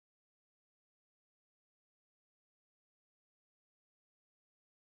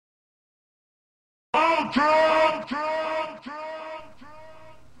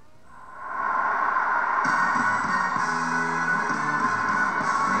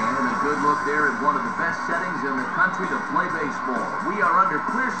There at one of the best settings in the country to play baseball. We are under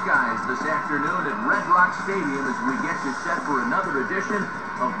clear skies this afternoon at Red Rock Stadium as we get you set for another edition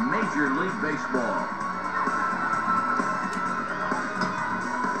of Major League Baseball.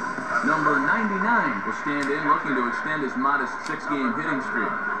 Number 99 will stand in looking to extend his modest 6-game hitting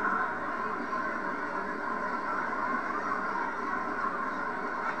streak.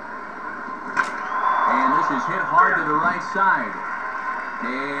 And this is hit hard to the right side.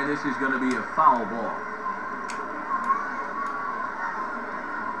 And this is going to be a foul ball.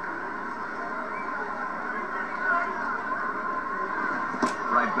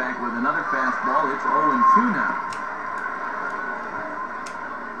 Right back with another fastball. It's 0-2 now.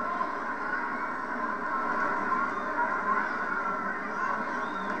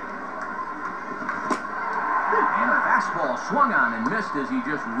 And a fastball swung on and missed as he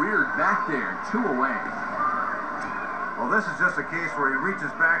just reared back there. 2 away. Well, this is just a case where he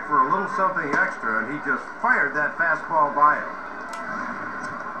reaches back for a little something extra, and he just fired that fastball by him.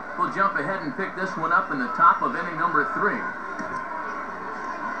 We'll jump ahead and pick this one up in the top of inning number 3.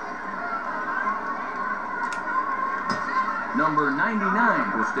 Number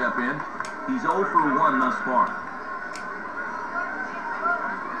 99 will step in. He's 0 for 1 thus far.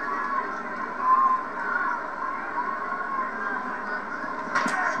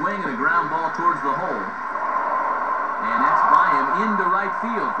 Swing and a ground ball towards the hole. And that's by him into right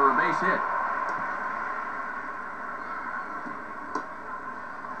field for a base hit.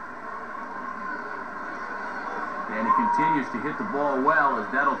 And he continues to hit the ball well as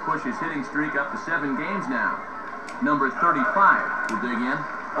that'll push his hitting streak up to 7 games now. Number 35 will dig in.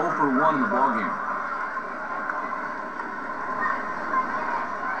 0 for 1 in the ballgame.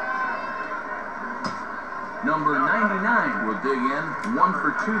 Number 99 will dig in. 1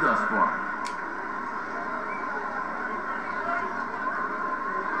 for 2 thus far.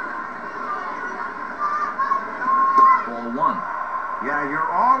 Yeah, you're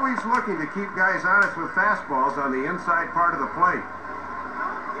always looking to keep guys honest with fastballs on the inside part of the plate.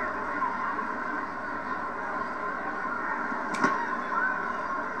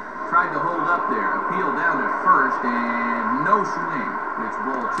 Tried to hold up there. Appeal down to first, and no swing. It's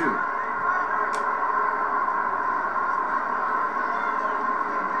ball 2.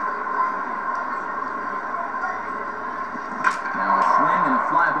 Now a swing and a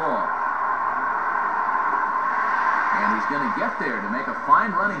fly ball. And he's going to get there to make a fine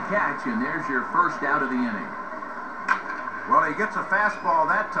running catch, and there's your first out of the inning. Well, he gets a fastball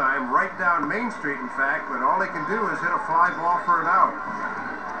that time, right down Main Street, in fact, but all he can do is hit a fly ball for an out.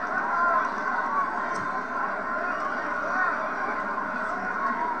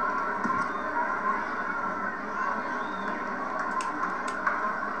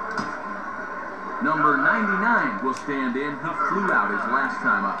 Number 99 will stand in. He flew out his last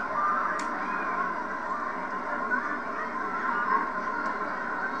time up.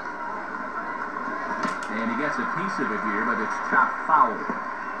 And he gets a piece of it here, but it's chopped foul.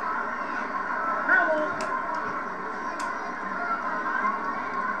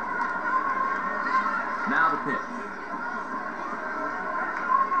 Now the pitch.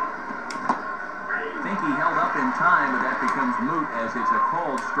 I think he held up in time, but that becomes moot as it's a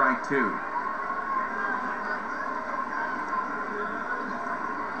called strike 2.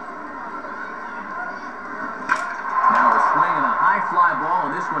 Fly ball,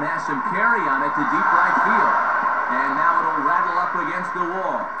 and this one has some carry on it to deep right field. And now it'll rattle up against the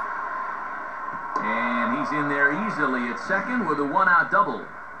wall. And he's in there easily at second with a 1-out double.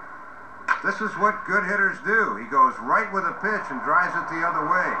 This is what good hitters do. He goes right with a pitch and drives it the other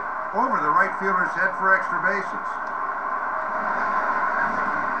way, over the right fielder's head for extra bases.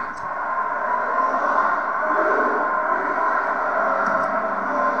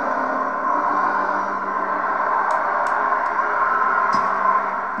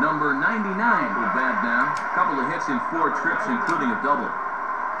 Number 99 will bat now. A couple of hits in 4 trips, including a double.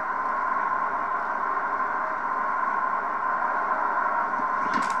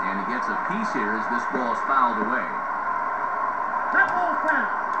 And he gets a piece here as this ball is fouled away.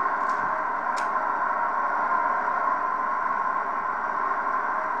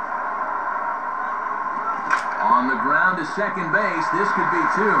 On the ground to second base. This could be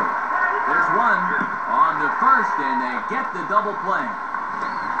 2. There's 1 on to first, and they get the double play.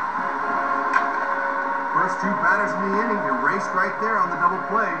 First 2 batters in the inning erased right there on the double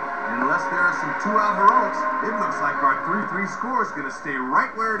play. And unless there are some 2-out heroics, it looks like our 3-3 score is going to stay right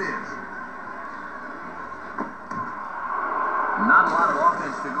where it is. Not a lot of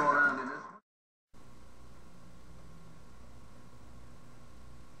offense to go around in this one.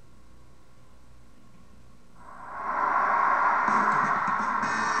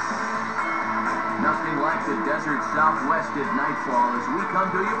 like the desert Southwest at nightfall as we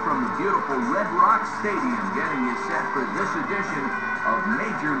come to you from the beautiful Red Rock Stadium, getting you set for this edition of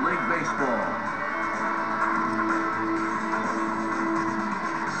Major League Baseball.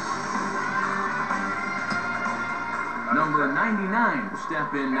 Number 99 will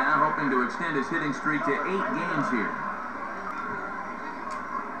step in now, hoping to extend his hitting streak to 8 games here.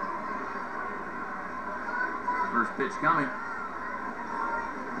 First pitch coming.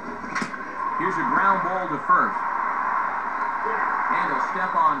 Here's a ground ball to first. And he'll step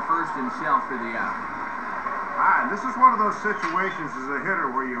on first himself for the out. This is one of those situations as a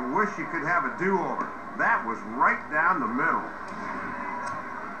hitter where you wish you could have a do-over. That was right down the middle.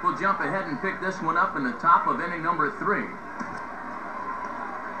 We'll jump ahead and pick this one up in the top of inning number 3.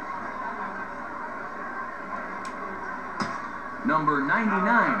 Number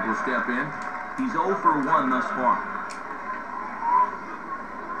 99 will step in. He's 0 for 1 thus far.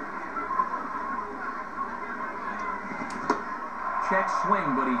 Check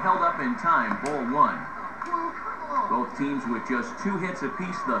swing, but he held up in time. Ball 1. Both teams with just 2 hits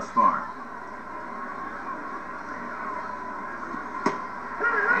apiece thus far.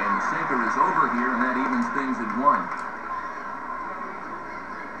 And the sinker is over here, and that evens things at 1.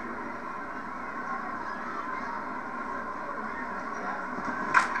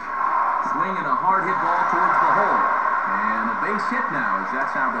 Swinging a hard hit ball towards the hole. And a base hit now, as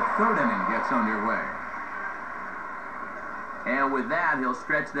that's how the 3rd inning gets underway. And with that, he'll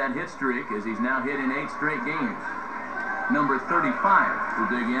stretch that hit streak as he's now hit in 8 straight games. Number 35 will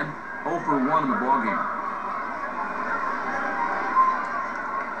dig in, 0 for 1 in the ballgame.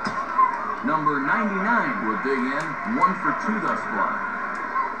 Number 99 will dig in, 1 for 2 thus far.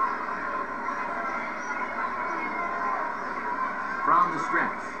 From the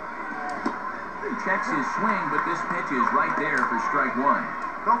stretch. He checks his swing, but this pitch is right there for strike 1.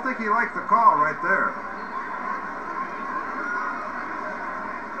 Don't think he liked the call right there.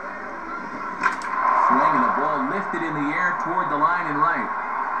 Swing and the ball lifted in the air toward the line and right.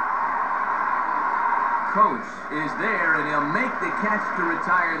 Coach is there, and he'll make the catch to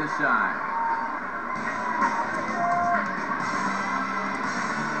retire the side.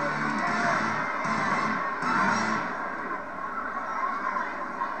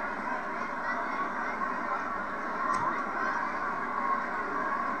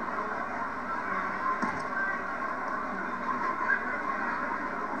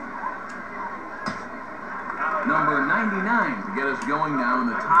 Number 99 to get us going now in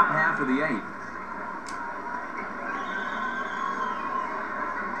the top half of the 8th.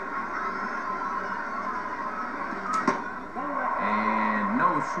 And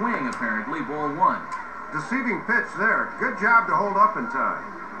no swing, apparently. Ball 1. Deceiving pitch there. Good job to hold up in time.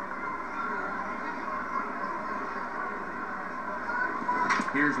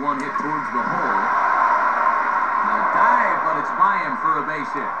 Here's one hit towards the hole. Now dive, but it's by him for a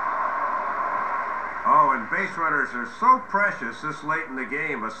base hit. Oh, and base runners are so precious this late in the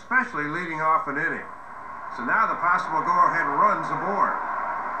game, especially leading off an inning. So now the possible go-ahead run's aboard.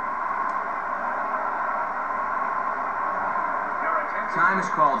 Time is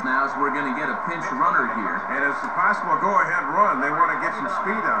called now as we're going to get a pinch runner here. And as the possible go-ahead run, they want to get some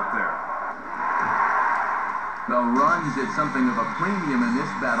speed out there. The runs at something of a premium in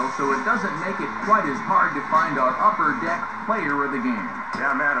this battle, so it doesn't make it quite as hard to find our upper deck player of the game.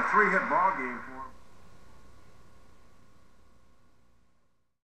 Yeah, man, a 3-hit ball game for